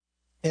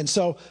And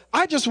so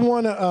I just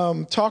want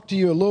to talk to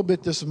you a little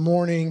bit this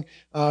morning,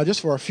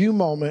 just for a few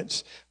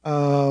moments.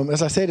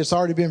 As I said, it's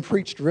already been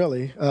preached,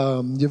 really.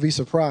 You'll be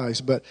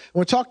surprised. But I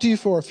want to talk to you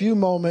for a few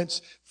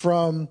moments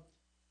from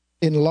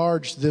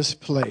Enlarge This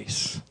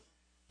Place.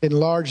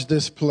 Enlarge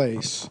This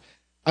Place.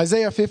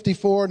 Isaiah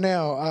 54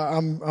 now,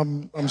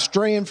 I'm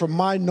straying from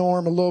my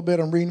norm a little bit.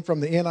 I'm reading from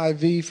the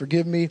NIV,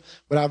 forgive me,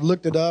 but I've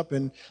looked it up,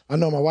 and I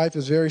know my wife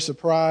is very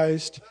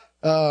surprised.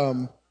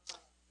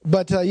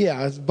 But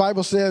the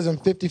Bible says in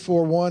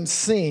 54:1,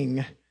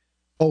 sing,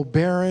 O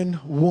barren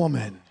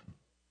woman,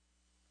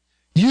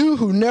 you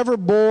who never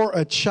bore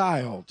a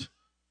child,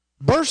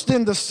 burst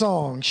into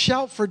song,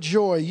 shout for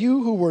joy,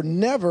 you who were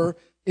never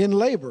in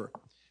labor,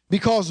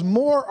 because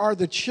more are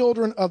the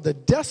children of the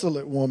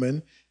desolate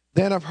woman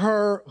than of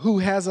her who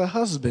has a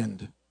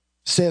husband,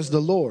 says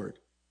the Lord.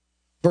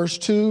 Verse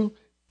 2,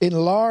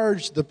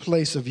 enlarge the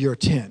place of your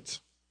tent.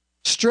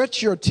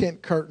 Stretch your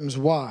tent curtains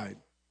wide.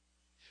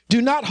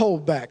 Do not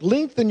hold back.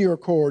 Lengthen your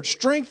cords.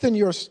 Strengthen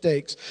your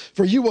stakes,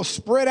 for you will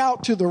spread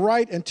out to the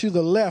right and to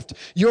the left.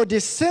 Your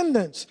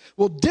descendants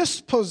will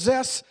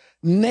dispossess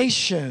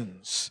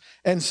nations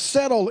and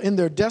settle in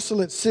their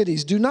desolate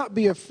cities. Do not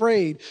be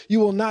afraid. You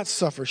will not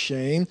suffer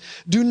shame.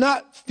 Do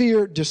not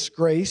fear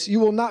disgrace. You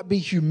will not be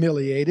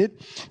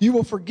humiliated. You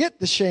will forget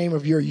the shame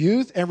of your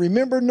youth and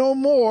remember no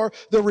more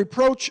the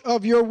reproach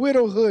of your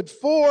widowhood,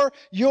 for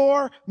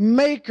your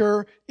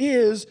Maker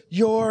is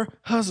your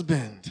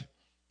husband.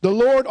 The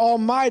Lord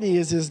Almighty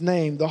is his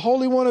name. The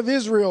Holy One of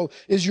Israel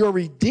is your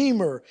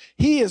Redeemer.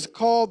 He is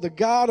called the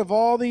God of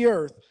all the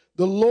earth.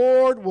 The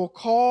Lord will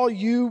call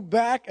you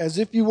back as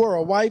if you were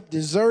a wife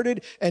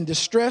deserted and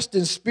distressed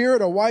in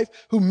spirit, a wife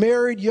who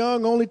married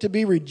young only to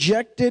be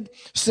rejected,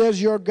 says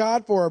your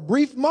God. For a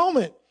brief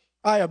moment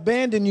I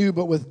abandoned you,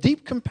 but with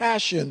deep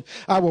compassion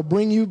I will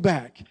bring you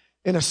back.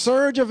 In a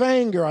surge of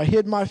anger, I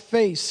hid my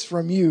face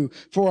from you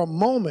for a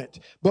moment,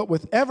 but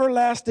with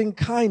everlasting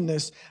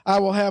kindness, I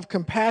will have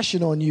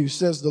compassion on you,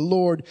 says the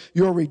Lord,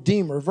 your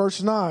Redeemer.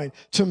 Verse 9,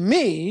 to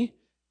me,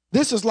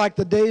 this is like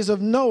the days of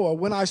Noah,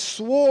 when I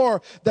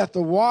swore that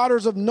the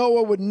waters of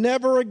Noah would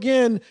never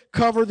again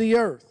cover the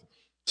earth.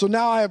 So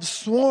now I have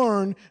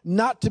sworn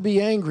not to be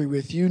angry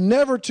with you,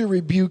 never to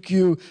rebuke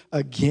you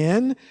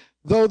again.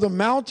 Though the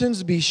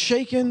mountains be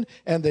shaken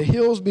and the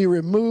hills be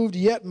removed,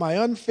 yet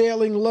my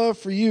unfailing love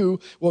for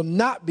you will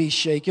not be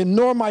shaken,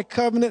 nor my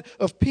covenant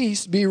of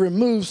peace be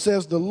removed,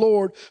 says the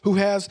Lord, who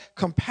has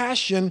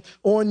compassion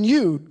on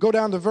you. Go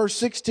down to verse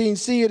 16.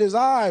 See, it is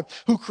I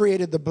who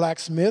created the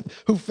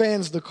blacksmith, who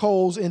fans the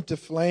coals into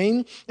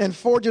flame and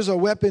forges a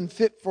weapon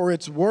fit for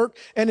its work.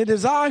 And it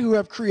is I who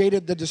have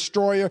created the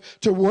destroyer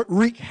to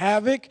wreak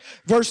havoc.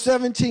 Verse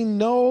 17,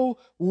 no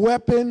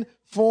weapon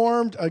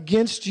formed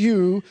against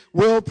you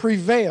will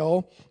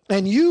prevail,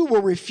 and you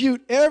will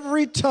refute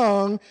every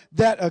tongue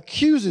that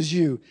accuses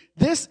you.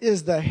 This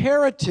is the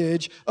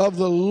heritage of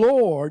the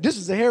Lord. This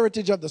is the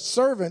heritage of the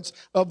servants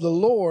of the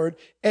Lord,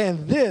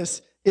 and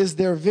this is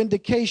their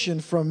vindication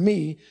from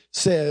me,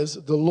 says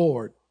the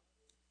Lord.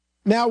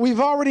 Now, we've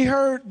already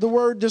heard the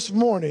word this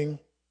morning,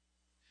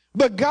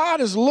 but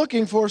God is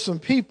looking for some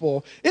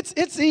people.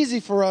 It's easy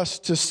for us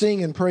to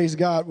sing and praise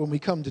God when we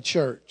come to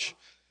church.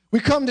 We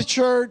come to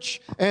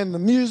church and the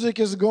music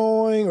is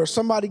going, or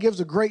somebody gives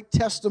a great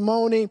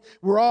testimony.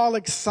 We're all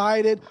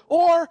excited.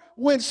 Or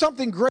when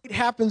something great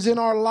happens in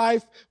our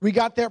life, we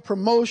got that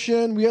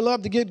promotion. We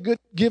love to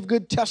give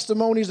good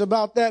testimonies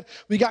about that.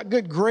 We got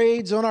good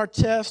grades on our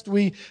test.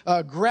 We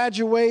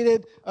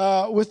graduated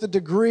with a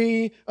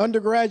degree,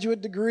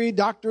 undergraduate degree,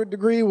 doctorate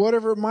degree,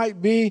 whatever it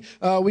might be.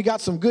 We got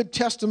some good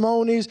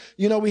testimonies.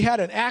 You know, we had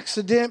an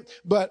accident,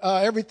 but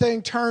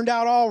everything turned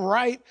out all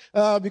right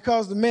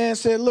because the man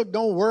said, look,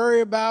 don't worry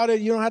about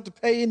it. You don't have to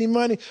pay any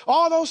money.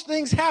 All those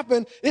things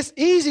happen. It's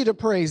easy to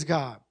praise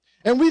God.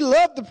 And we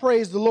love to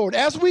praise the Lord,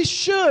 as we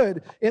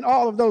should in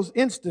all of those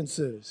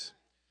instances.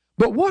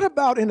 But what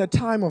about in a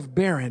time of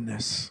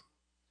barrenness?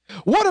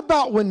 What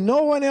about when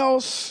no one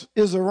else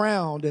is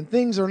around and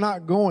things are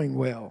not going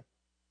well?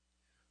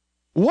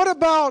 What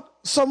about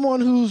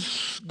someone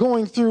who's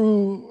going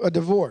through a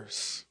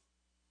divorce?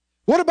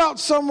 What about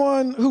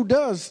someone who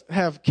does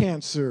have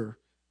cancer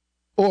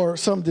or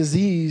some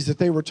disease that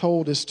they were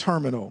told is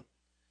terminal?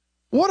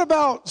 What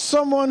about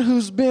someone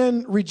who's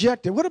been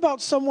rejected? What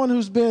about someone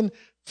who's been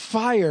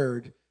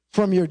fired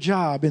from your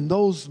job in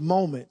those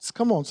moments?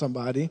 Come on,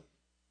 somebody.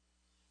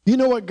 You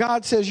know what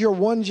God says your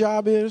one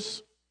job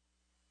is?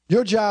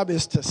 Your job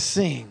is to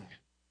sing.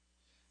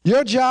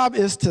 Your job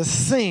is to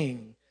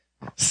sing.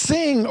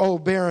 Sing, O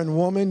barren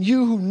woman,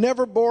 you who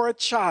never bore a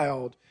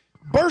child.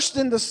 Burst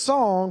into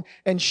song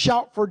and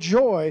shout for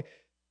joy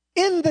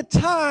in the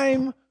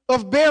time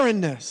of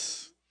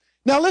barrenness.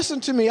 Now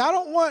listen to me. I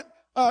don't want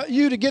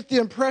you to get the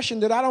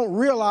impression that I don't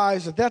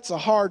realize that that's a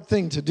hard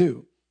thing to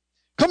do.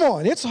 Come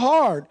on, it's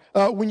hard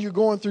when you're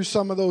going through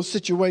some of those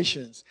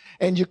situations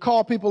and you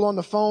call people on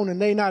the phone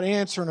and they not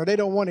answering, or they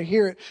don't want to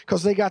hear it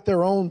because they got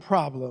their own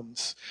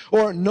problems,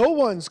 or no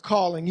one's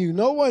calling you.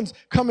 No one's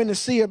coming to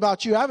see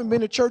about you. I haven't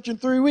been to church in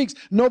 3 weeks.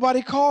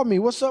 Nobody called me.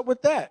 What's up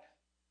with that?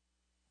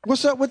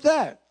 What's up with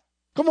that?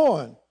 Come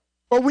on.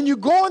 Or when you're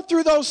going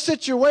through those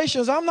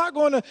situations, I'm not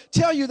going to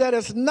tell you that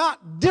it's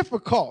not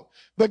difficult.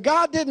 But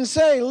God didn't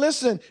say,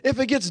 listen, if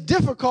it gets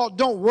difficult,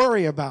 don't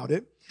worry about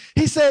it.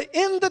 He said,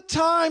 in the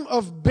time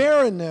of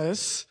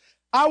barrenness,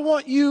 I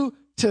want you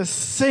to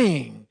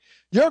sing.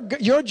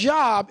 Your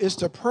job is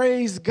to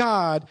praise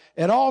God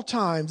at all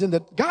times. And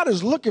God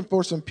is looking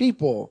for some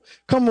people,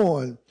 come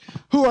on,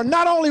 who are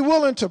not only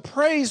willing to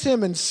praise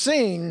him and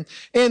sing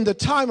in the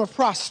time of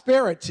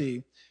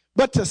prosperity,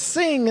 but to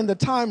sing in the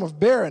time of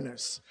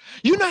barrenness.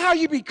 You know how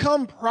you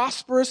become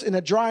prosperous in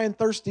a dry and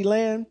thirsty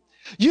land?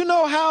 You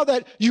know how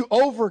that you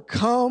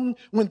overcome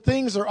when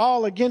things are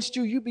all against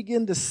you? You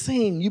begin to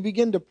sing. You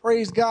begin to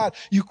praise God.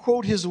 You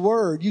quote his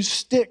word. You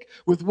stick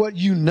with what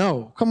you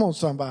know. Come on,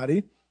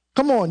 somebody.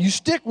 Come on. You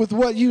stick with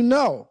what you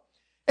know.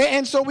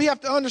 And so we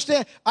have to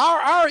understand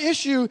our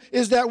issue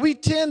is that we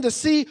tend to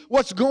see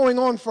what's going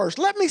on first.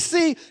 Let me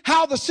see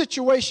how the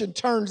situation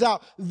turns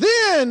out.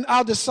 Then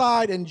I'll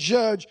decide and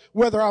judge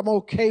whether I'm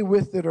okay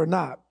with it or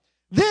not.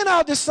 Then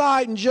I'll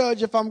decide and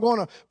judge if I'm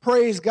going to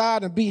praise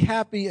God and be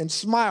happy and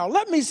smile.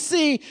 Let me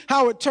see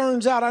how it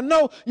turns out. I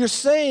know you're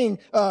saying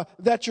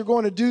that you're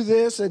going to do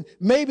this and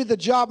maybe the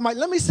job might.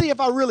 Let me see if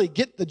I really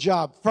get the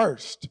job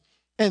first.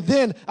 And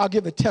then I'll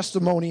give a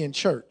testimony in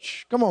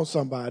church. Come on,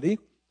 somebody.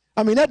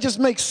 I mean, that just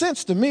makes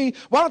sense to me.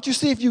 Why don't you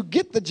see if you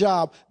get the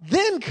job,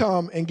 then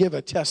come and give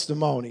a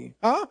testimony?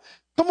 Huh?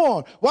 Come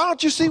on. Why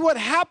don't you see what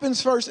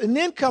happens first and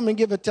then come and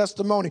give a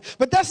testimony?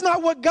 But that's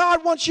not what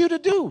God wants you to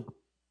do.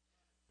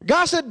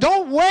 God said,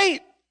 don't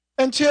wait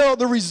until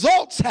the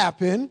results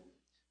happen.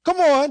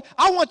 Come on.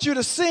 I want you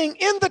to sing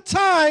in the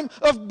time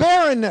of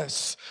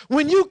barrenness.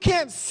 When you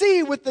can't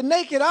see with the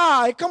naked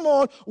eye, come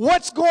on,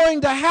 what's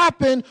going to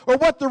happen or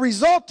what the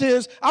result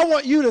is, I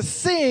want you to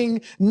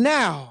sing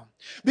now.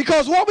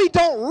 Because what we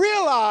don't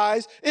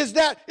realize is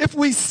that if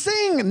we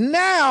sing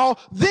now,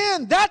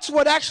 then that's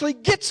what actually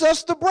gets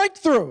us the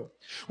breakthrough.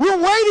 We're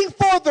waiting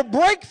for the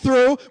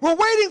breakthrough. We're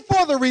waiting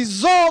for the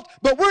result,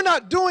 but we're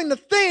not doing the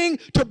thing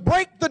to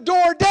break the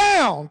door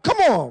down. Come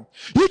on.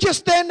 You just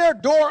stand there,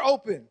 door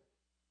open.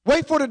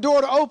 Wait for the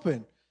door to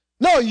open.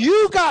 No,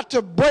 you got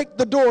to break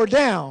the door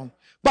down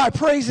by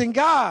praising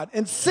God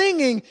and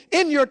singing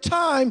in your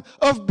time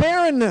of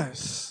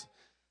barrenness.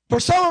 For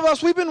some of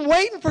us, we've been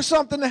waiting for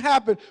something to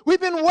happen. We've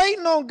been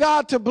waiting on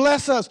God to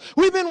bless us.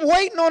 We've been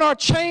waiting on our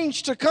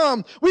change to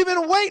come. We've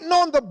been waiting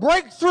on the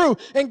breakthrough.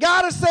 And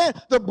God is saying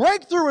the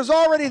breakthrough is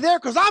already there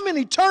because I'm in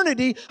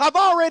eternity. I've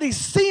already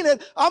seen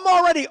it. I'm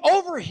already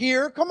over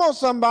here. Come on,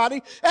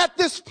 somebody. At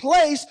this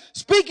place,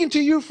 speaking to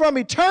you from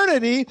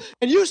eternity.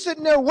 And you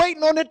sitting there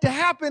waiting on it to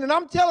happen. And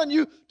I'm telling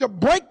you to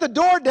break the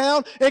door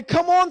down and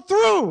come on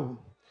through.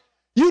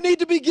 You need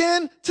to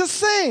begin to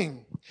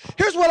sing.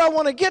 Here's what I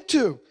want to get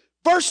to.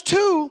 Verse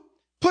 2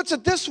 puts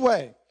it this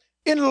way.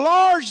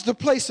 Enlarge the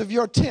place of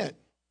your tent.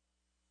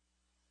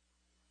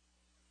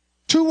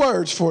 2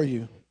 words for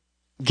you.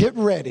 Get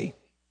ready.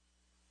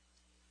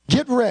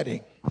 Get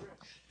ready.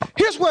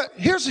 Here's what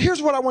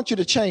I want you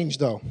to change,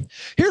 though.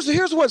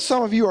 Here's what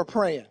some of you are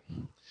praying.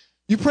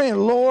 You're praying,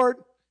 Lord,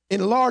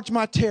 enlarge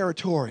my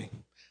territory.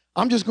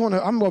 I'm going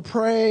to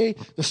pray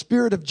the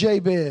spirit of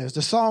Jabez,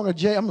 the song of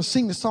Jabez. I'm going to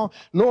sing the song,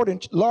 Lord,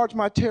 enlarge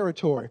my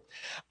territory.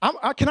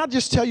 Can I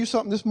just tell you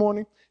something this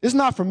morning? It's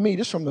not from me.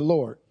 This is from the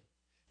Lord.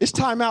 It's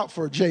time out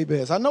for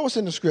Jabez. I know it's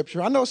in the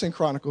scripture. I know it's in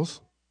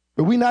Chronicles,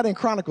 but we're not in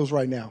Chronicles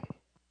right now.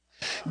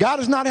 God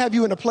does not have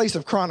you in a place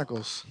of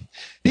Chronicles.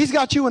 He's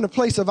got you in a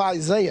place of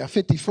Isaiah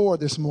 54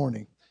 this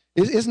morning.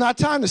 It's not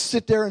time to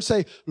sit there and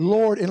say,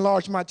 Lord,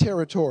 enlarge my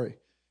territory.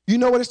 You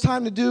know what it's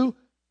time to do?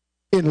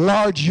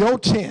 Enlarge your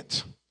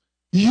tent.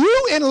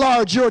 You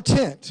enlarge your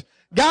tent.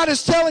 God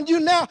is telling you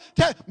now,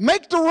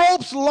 make the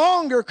ropes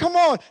longer. Come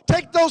on,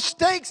 take those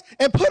stakes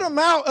and put them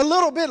out a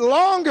little bit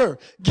longer.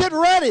 Get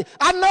ready.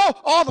 I know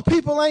all the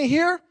people ain't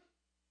here,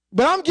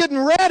 but I'm getting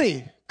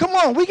ready. Come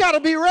on, we got to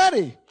be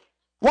ready.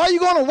 Why are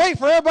you going to wait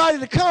for everybody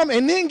to come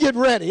and then get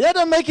ready? That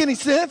doesn't make any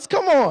sense.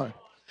 Come on.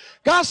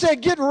 God said,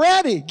 get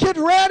ready, get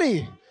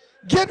ready,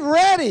 get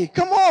ready.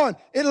 Come on,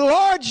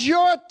 enlarge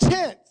your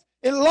tent.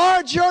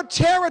 Enlarge your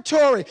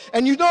territory.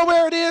 And you know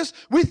where it is?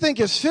 We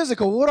think it's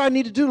physical. What do I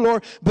need to do,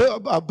 Lord?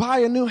 Buy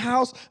a new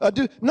house?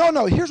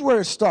 No. Here's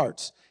where it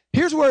starts.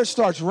 Here's where it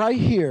starts right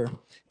here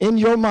in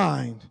your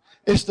mind.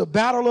 It's the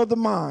battle of the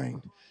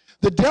mind.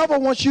 The devil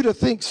wants you to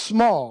think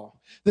small.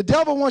 The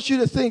devil wants you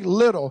to think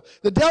little.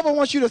 The devil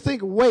wants you to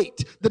think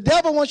weight. The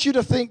devil wants you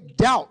to think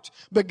doubt.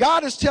 But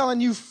God is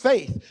telling you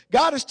faith.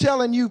 God is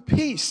telling you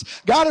peace.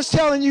 God is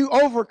telling you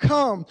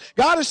overcome.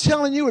 God is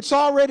telling you it's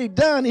already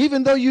done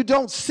even though you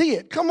don't see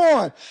it. Come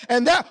on.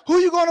 And who are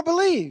you going to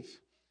believe?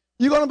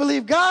 You going to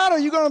believe God or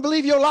you going to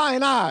believe your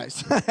lying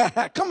eyes?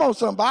 Come on,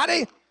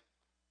 somebody.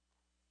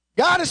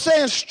 God is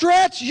saying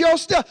stretch your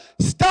stuff.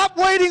 Stop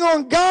waiting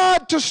on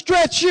God to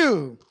stretch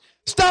you.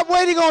 Stop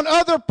waiting on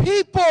other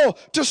people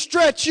to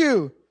stretch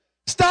you.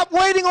 Stop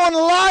waiting on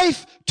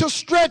life to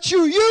stretch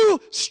you. You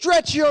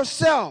stretch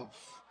yourself.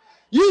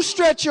 You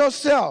stretch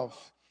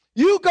yourself.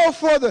 You go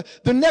for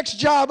the next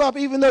job up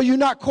even though you're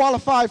not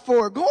qualified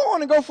for it. Go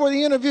on and go for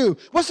the interview.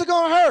 What's it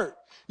going to hurt?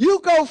 You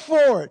go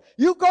for it.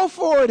 You go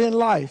for it in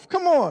life.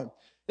 Come on.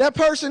 That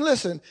person,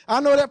 listen, I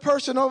know that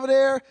person over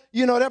there,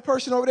 that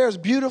person over there is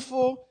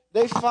beautiful.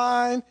 They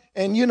fine.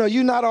 And,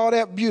 you're not all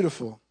that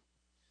beautiful.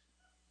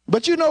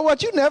 But you know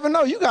what? You never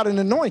know. You got an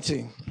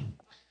anointing.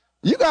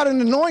 You got an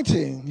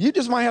anointing. You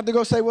just might have to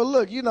go say, well,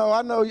 look,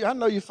 I know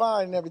you're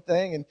fine and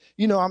everything. And,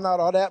 I'm not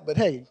all that. But,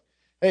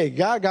 hey,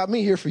 God got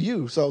me here for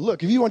you. So,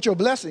 look, if you want your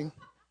blessing,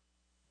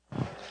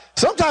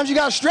 sometimes you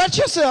got to stretch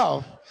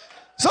yourself.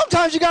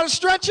 Sometimes you got to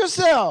stretch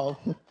yourself.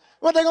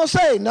 What they going to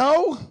say?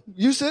 No,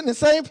 you sit in the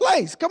same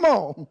place. Come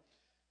on.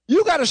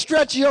 You got to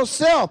stretch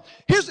yourself.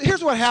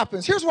 Here's what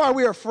happens. Here's why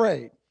we're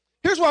afraid.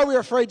 Here's why we're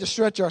afraid to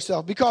stretch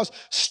ourselves. Because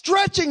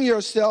stretching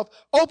yourself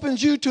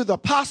opens you to the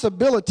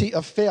possibility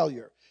of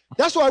failure.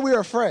 That's why we're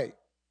afraid.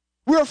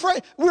 We're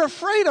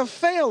afraid of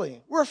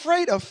failing. We're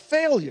afraid of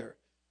failure.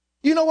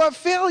 You know what?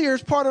 Failure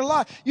is part of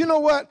life. You know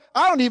what?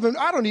 I don't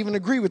even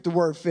agree with the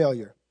word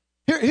failure.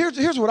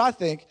 Here's what I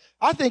think.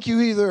 I think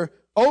you either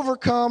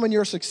overcome and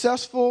you're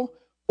successful,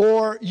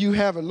 or you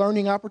have a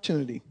learning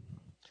opportunity.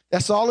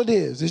 That's all it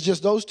is. It's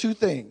just those two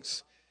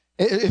things.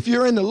 If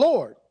you're in the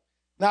Lord.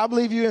 Now, I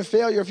believe you're in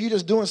failure if you're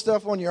just doing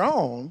stuff on your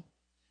own.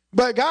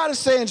 But God is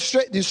saying,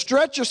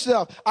 stretch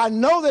yourself. I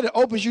know that it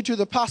opens you to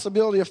the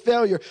possibility of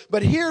failure.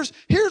 But here's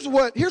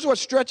what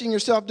stretching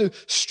yourself do.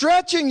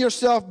 Stretching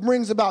yourself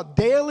brings about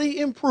daily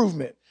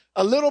improvement.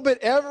 A little bit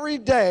every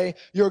day,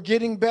 you're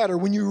getting better.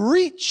 When you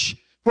reach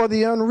for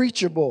the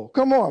unreachable.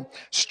 Come on.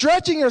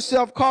 Stretching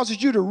yourself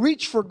causes you to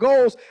reach for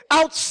goals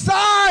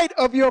outside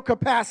of your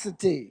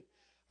capacity.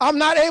 I'm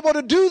not able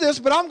to do this,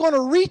 but I'm going to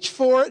reach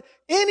for it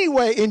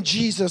anyway in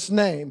Jesus'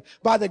 name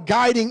by the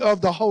guiding of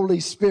the Holy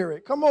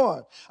Spirit. Come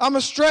on. I'm going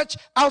to stretch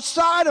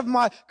outside of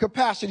my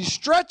capacity.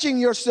 Stretching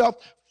yourself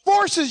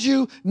forces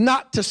you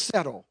not to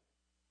settle.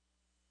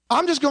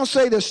 I'm just going to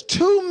say this.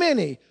 Too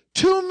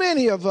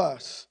many of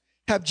us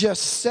have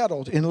just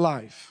settled in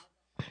life.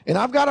 And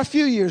I've got a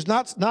few years,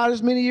 not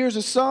as many years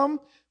as some,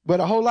 but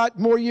a whole lot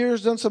more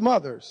years than some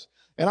others.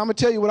 And I'm going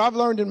to tell you what I've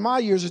learned in my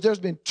years is there's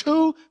been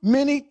too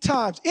many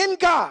times in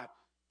God,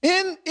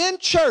 in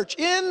church,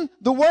 in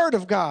the Word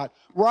of God,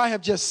 where I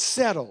have just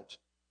settled.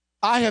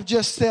 I have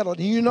just settled.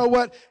 And you know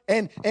what?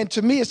 And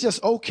to me, it's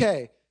just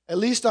okay. At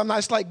least I'm not,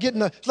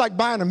 it's like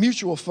buying a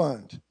mutual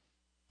fund.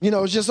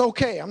 It's just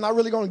okay. I'm not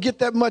really going to get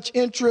that much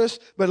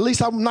interest, but at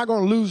least I'm not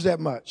going to lose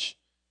that much.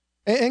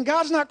 And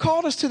God's not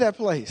called us to that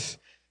place.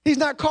 He's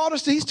not called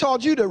us to, he's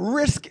told you to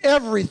risk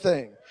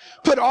everything.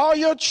 Put all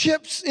your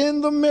chips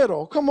in the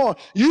middle. Come on.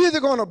 You're either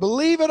going to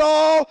believe it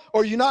all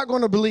or you're not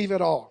going to believe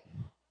it all.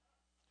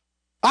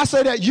 I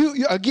say that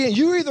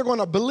you're either going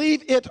to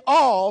believe it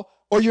all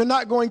or you're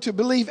not going to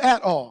believe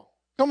at all.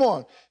 Come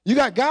on.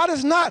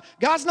 God's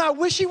not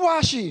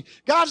wishy-washy.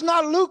 God's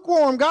not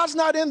lukewarm. God's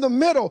not in the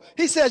middle.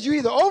 He says you're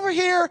either over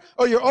here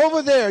or you're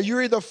over there.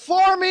 You're either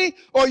for me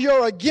or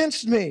you're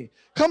against me.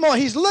 Come on,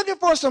 he's looking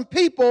for some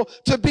people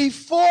to be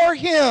for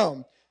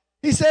him.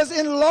 He says,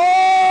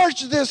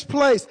 enlarge this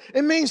place.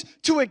 It means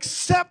to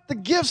accept the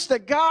gifts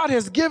that God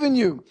has given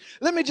you.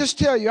 Let me just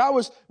tell you,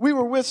 we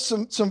were with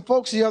some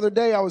folks the other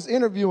day. I was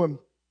interviewing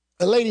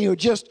a lady who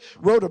just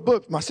wrote a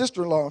book, my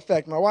sister-in-law, in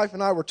fact. My wife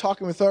and I were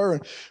talking with her,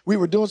 and we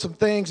were doing some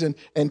things and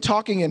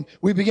talking, and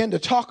we began to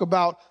talk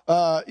about,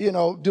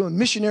 doing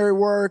missionary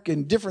work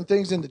and different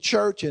things in the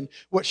church and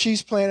what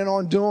she's planning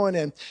on doing.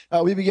 And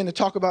we began to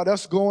talk about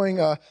us going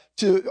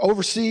to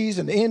overseas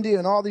and India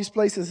and all these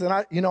places. And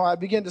I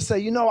began to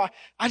say,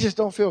 I just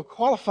don't feel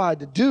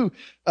qualified to do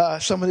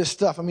some of this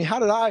stuff. I mean, how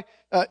did I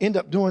end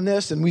up doing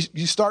this? And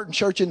you start in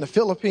church in the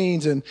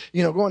Philippines and,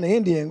 going to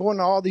India and going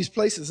to all these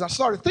places. I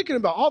started thinking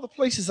about all the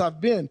places I've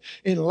been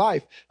in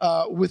life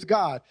with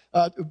God,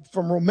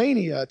 from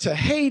Romania to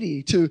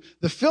Haiti to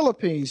the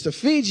Philippines to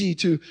Fiji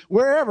to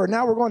wherever.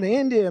 Now we're going to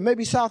India and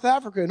maybe South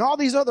Africa and all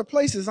these other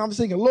places. I'm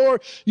thinking,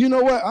 Lord, you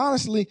know what?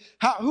 Honestly,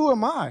 who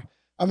am I?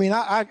 I mean,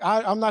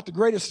 I'm not the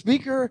greatest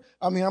speaker.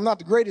 I mean, I'm not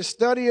the greatest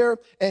studier.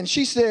 And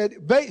she said,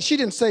 she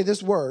didn't say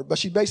this word, but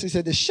she basically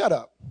said this: shut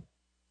up,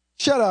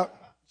 shut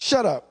up,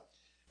 shut up.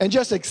 And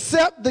just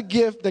accept the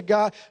gift that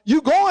God,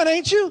 you going,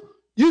 ain't you?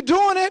 You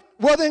doing it?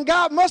 Well, then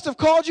God must have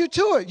called you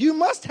to it. You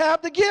must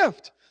have the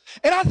gift.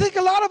 And I think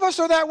a lot of us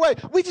are that way.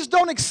 We just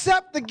don't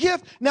accept the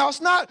gift. Now,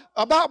 it's not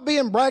about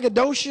being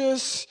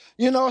braggadocious.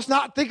 It's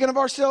not thinking of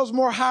ourselves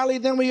more highly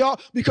than we are,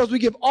 because we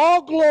give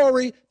all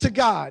glory to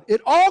God.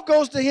 It all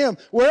goes to him.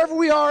 Wherever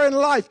we are in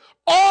life,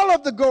 all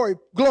of the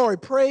glory,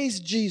 praise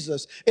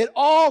Jesus. It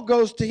all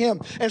goes to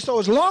him. And so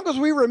as long as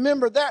we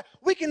remember that,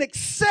 we can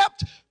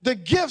accept the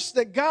gifts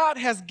that God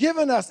has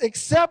given us.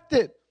 Accept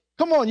it.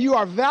 Come on, you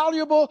are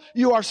valuable.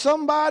 You are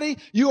somebody.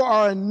 You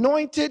are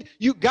anointed.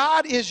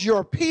 God is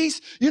your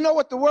peace. You know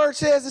what the word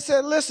says? It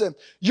said, listen,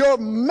 your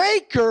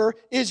maker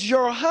is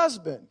your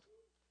husband.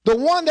 The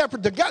one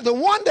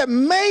that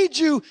made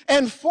you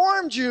and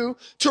formed you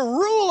to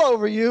rule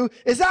over you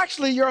is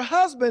actually your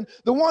husband,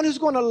 the one who's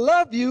going to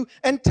love you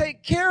and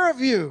take care of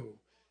you.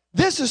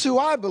 This is who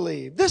I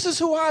believe. This is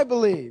who I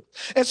believe.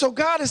 And so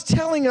God is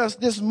telling us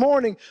this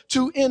morning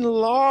to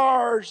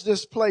enlarge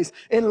this place,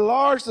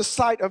 enlarge the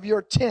site of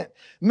your tent,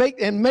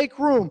 make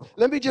room.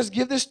 Let me just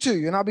give this to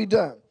you and I'll be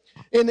done.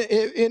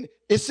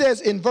 It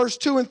says in verse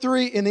 2 and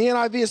 3 in the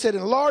NIV, it said,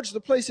 enlarge the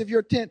place of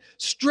your tent,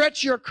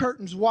 stretch your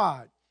curtains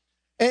wide.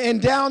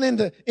 And down in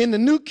the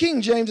New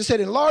King James, it said,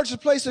 enlarge the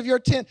place of your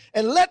tent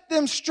and let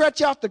them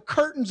stretch out the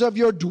curtains of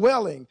your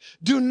dwelling.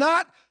 Do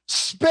not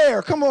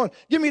spare. Come on,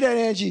 give me that,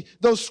 Angie,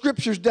 those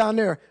scriptures down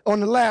there on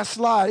the last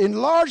slide.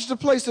 Enlarge the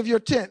place of your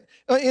tent.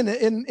 In the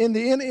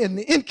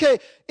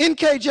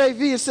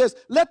NKJV, it says,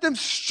 let them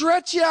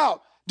stretch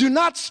out. Do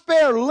not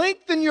spare.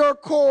 Lengthen your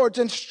cords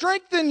and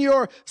strengthen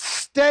your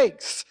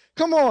stakes.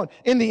 Come on.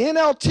 In the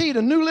NLT,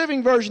 the New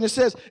Living Version, it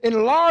says,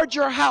 enlarge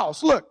your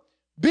house. Look,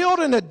 build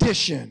an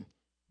addition.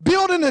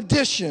 Build an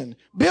addition.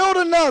 Build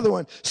another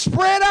one.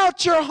 Spread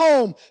out your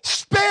home.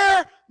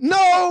 Spare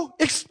no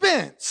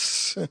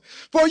expense.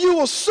 For you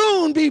will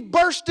soon be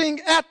bursting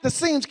at the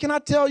seams. Can I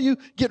tell you,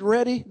 get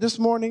ready this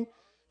morning?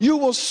 You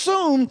will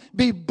soon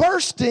be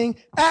bursting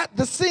at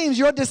the seams.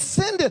 Your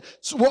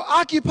descendants will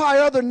occupy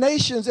other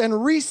nations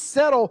and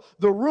resettle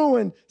the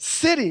ruined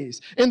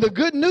cities. In the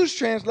Good News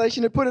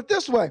Translation, it put it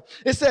this way.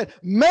 It said,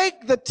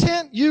 make the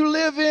tent you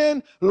live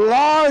in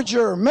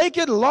larger. Make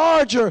it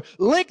larger.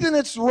 Lengthen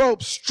its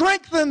ropes.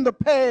 Strengthen the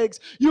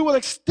pegs. You will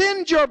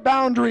extend your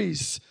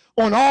boundaries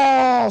on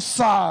all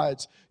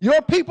sides.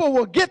 Your people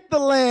will get the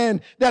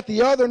land that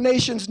the other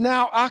nations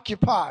now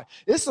occupy.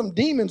 There's some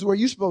demons where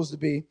you're supposed to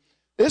be.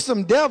 There's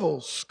some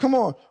devils, come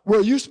on,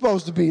 where you're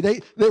supposed to be.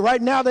 They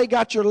right now they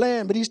got your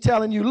land, but he's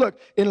telling you, look,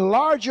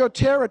 enlarge your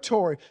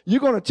territory. You're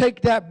going to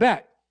take that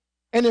back.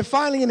 And then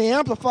finally in the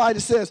Amplified,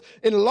 it says,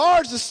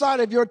 enlarge the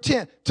side of your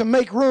tent to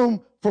make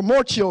room for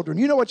more children.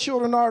 You know what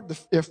children are?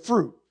 They're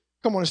fruit.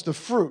 Come on, it's the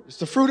fruit. It's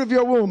the fruit of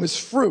your womb. It's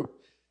fruit.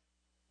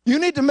 You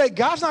need to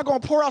God's not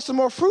going to pour out some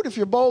more fruit if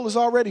your bowl is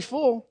already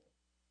full.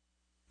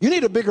 You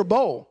need a bigger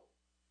bowl.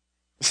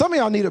 Some of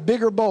y'all need a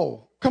bigger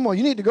bowl. Come on,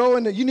 you need to go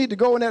in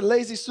that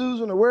Lazy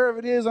Susan or wherever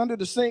it is under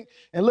the sink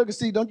and look and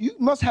see. You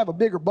must have a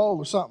bigger bowl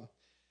or something.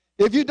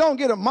 If you don't,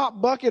 get a mop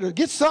bucket or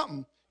get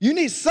something. You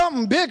need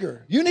something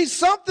bigger. You need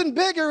something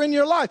bigger in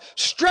your life.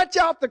 Stretch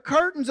out the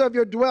curtains of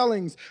your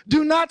dwellings.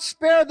 Do not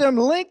spare them.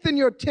 Lengthen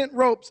your tent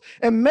ropes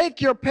and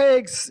make your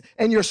pegs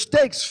and your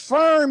stakes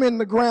firm in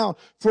the ground.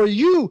 For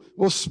you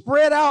will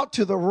spread out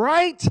to the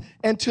right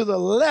and to the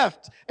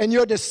left, and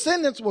your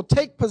descendants will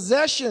take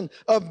possession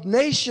of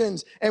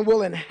nations and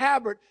will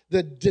inhabit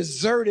the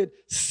deserted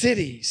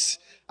cities.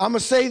 I'm going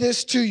to say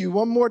this to you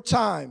one more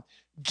time.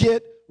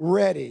 Get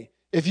ready.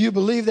 If you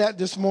believe that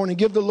this morning,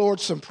 give the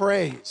Lord some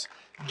praise.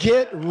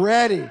 Get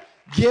ready,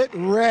 get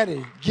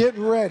ready, get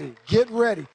ready, get ready.